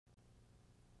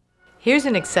Here's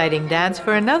an exciting dance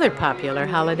for another popular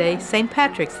holiday, St.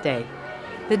 Patrick's Day.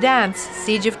 The dance,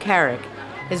 Siege of Carrick,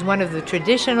 is one of the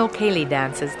traditional ceilidh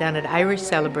dances done at Irish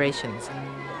celebrations.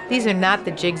 These are not the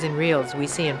jigs and reels we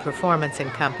see in performance and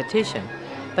competition,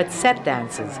 but set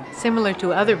dances, similar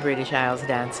to other British Isles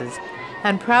dances,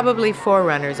 and probably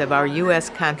forerunners of our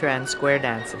U.S. contra and square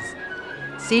dances.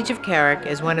 Siege of Carrick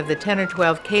is one of the 10 or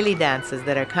 12 ceilidh dances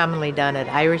that are commonly done at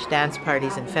Irish dance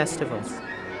parties and festivals.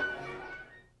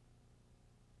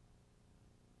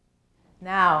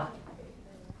 Now,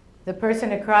 the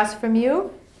person across from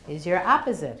you is your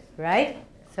opposite, right?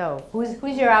 So,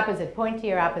 who's your opposite? Point to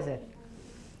your opposite.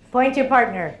 Point to your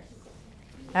partner.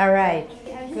 All right,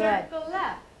 good.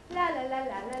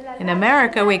 In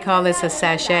America, we call this a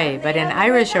sachet, but in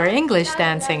Irish or English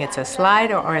dancing, it's a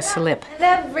slide or a slip.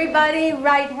 Everybody,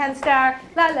 right hand star,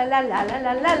 la la la la la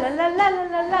la la la la la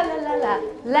la la la la.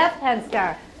 Left hand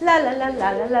star, la la la la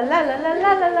la la la la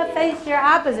la la la. Face your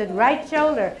opposite, right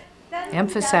shoulder.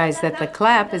 Emphasize that the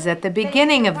clap is at the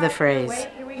beginning of the phrase. Wait,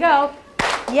 here we go.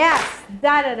 Yes,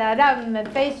 da-da-da-da,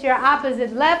 face your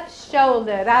opposite left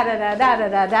shoulder,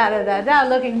 da-da-da-da-da-da-da-da-da,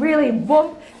 looking really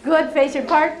boom, good, face your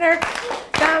partner,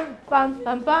 bum, bum,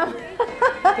 bum, bum.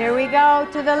 Here we go,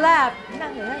 to the left.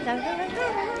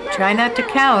 Try not to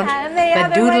count,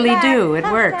 but doodly-doo, it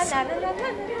works.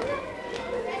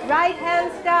 Right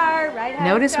hand star, right hand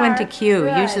Notice star. When to cue,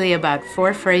 good. Usually about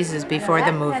 4 phrases before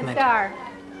the movement. Star.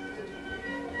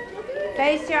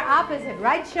 Face your opposite,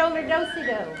 right shoulder,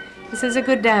 do-si-do. This is a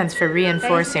good dance for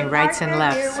reinforcing rights and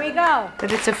lefts. Here we go.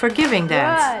 But it's a forgiving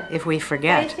dance if we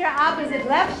forget. Face your opposite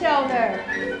left shoulder.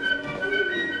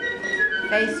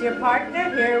 Face your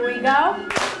partner. Here we go.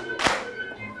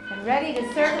 And ready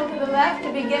to circle to the left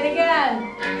to begin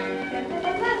again.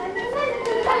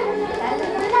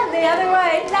 The other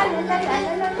way.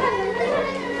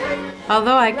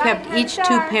 Although I kept each 2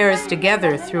 pairs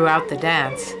together throughout the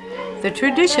dance, the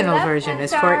traditional version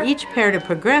is for each pair to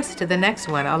progress to the next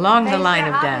one along the line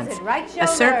of dance. A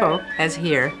circle, as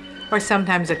here, or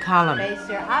sometimes a column.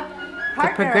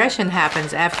 The progression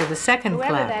happens after the second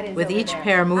clap, with each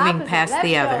pair moving past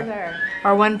the other,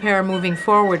 or one pair moving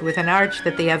forward with an arch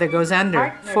that the other goes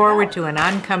under, forward to an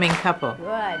oncoming couple.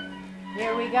 Good.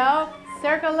 Here we go.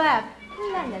 Circle left.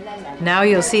 Now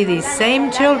you'll see these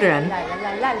same children,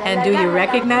 and do you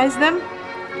recognize them?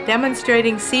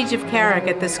 Demonstrating Siege of Carrick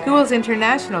at the school's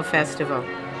International Festival.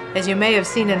 As you may have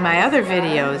seen in my other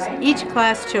videos, each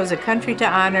class chose a country to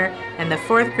honor, and the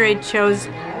 4th grade chose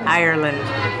Ireland.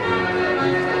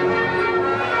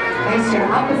 Face your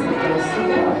opposite,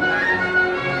 do-si-do.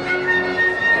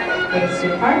 Face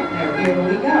your partner, here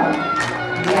we go.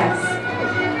 Yes.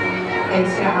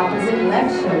 Face your opposite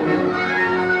left shoulder.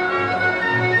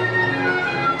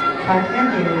 Partner,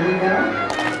 here we go.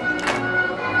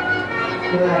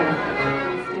 Good.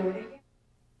 Let's do it again.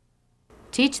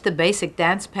 Teach the basic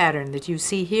dance pattern that you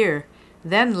see here,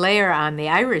 then layer on the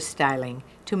Irish styling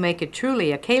to make it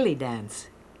truly a ceilidh dance.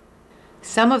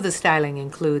 Some of the styling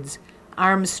includes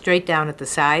arms straight down at the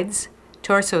sides,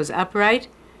 torsos upright,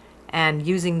 and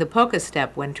using the polka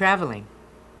step when traveling.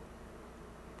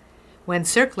 When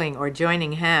circling or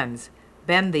joining hands,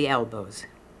 bend the elbows.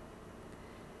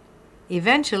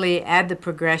 Eventually, add the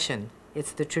progression.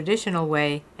 It's the traditional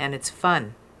way, and it's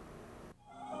fun.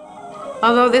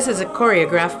 Although this is a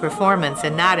choreographed performance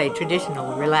and not a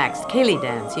traditional relaxed ceilidh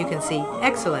dance, you can see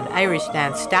excellent Irish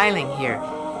dance styling here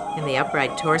in the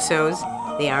upright torsos,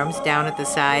 the arms down at the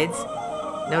sides.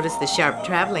 Notice the sharp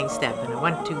traveling step in a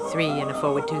 1, 2, 3, and a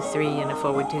forward 2, 3, and a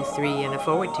forward 2, 3, and a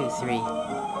forward 2, 3.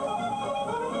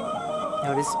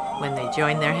 Notice when they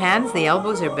join their hands, the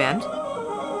elbows are bent.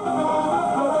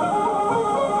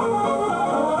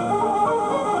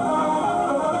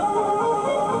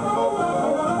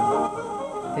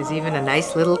 There's even a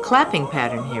nice little clapping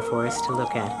pattern here for us to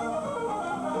look at.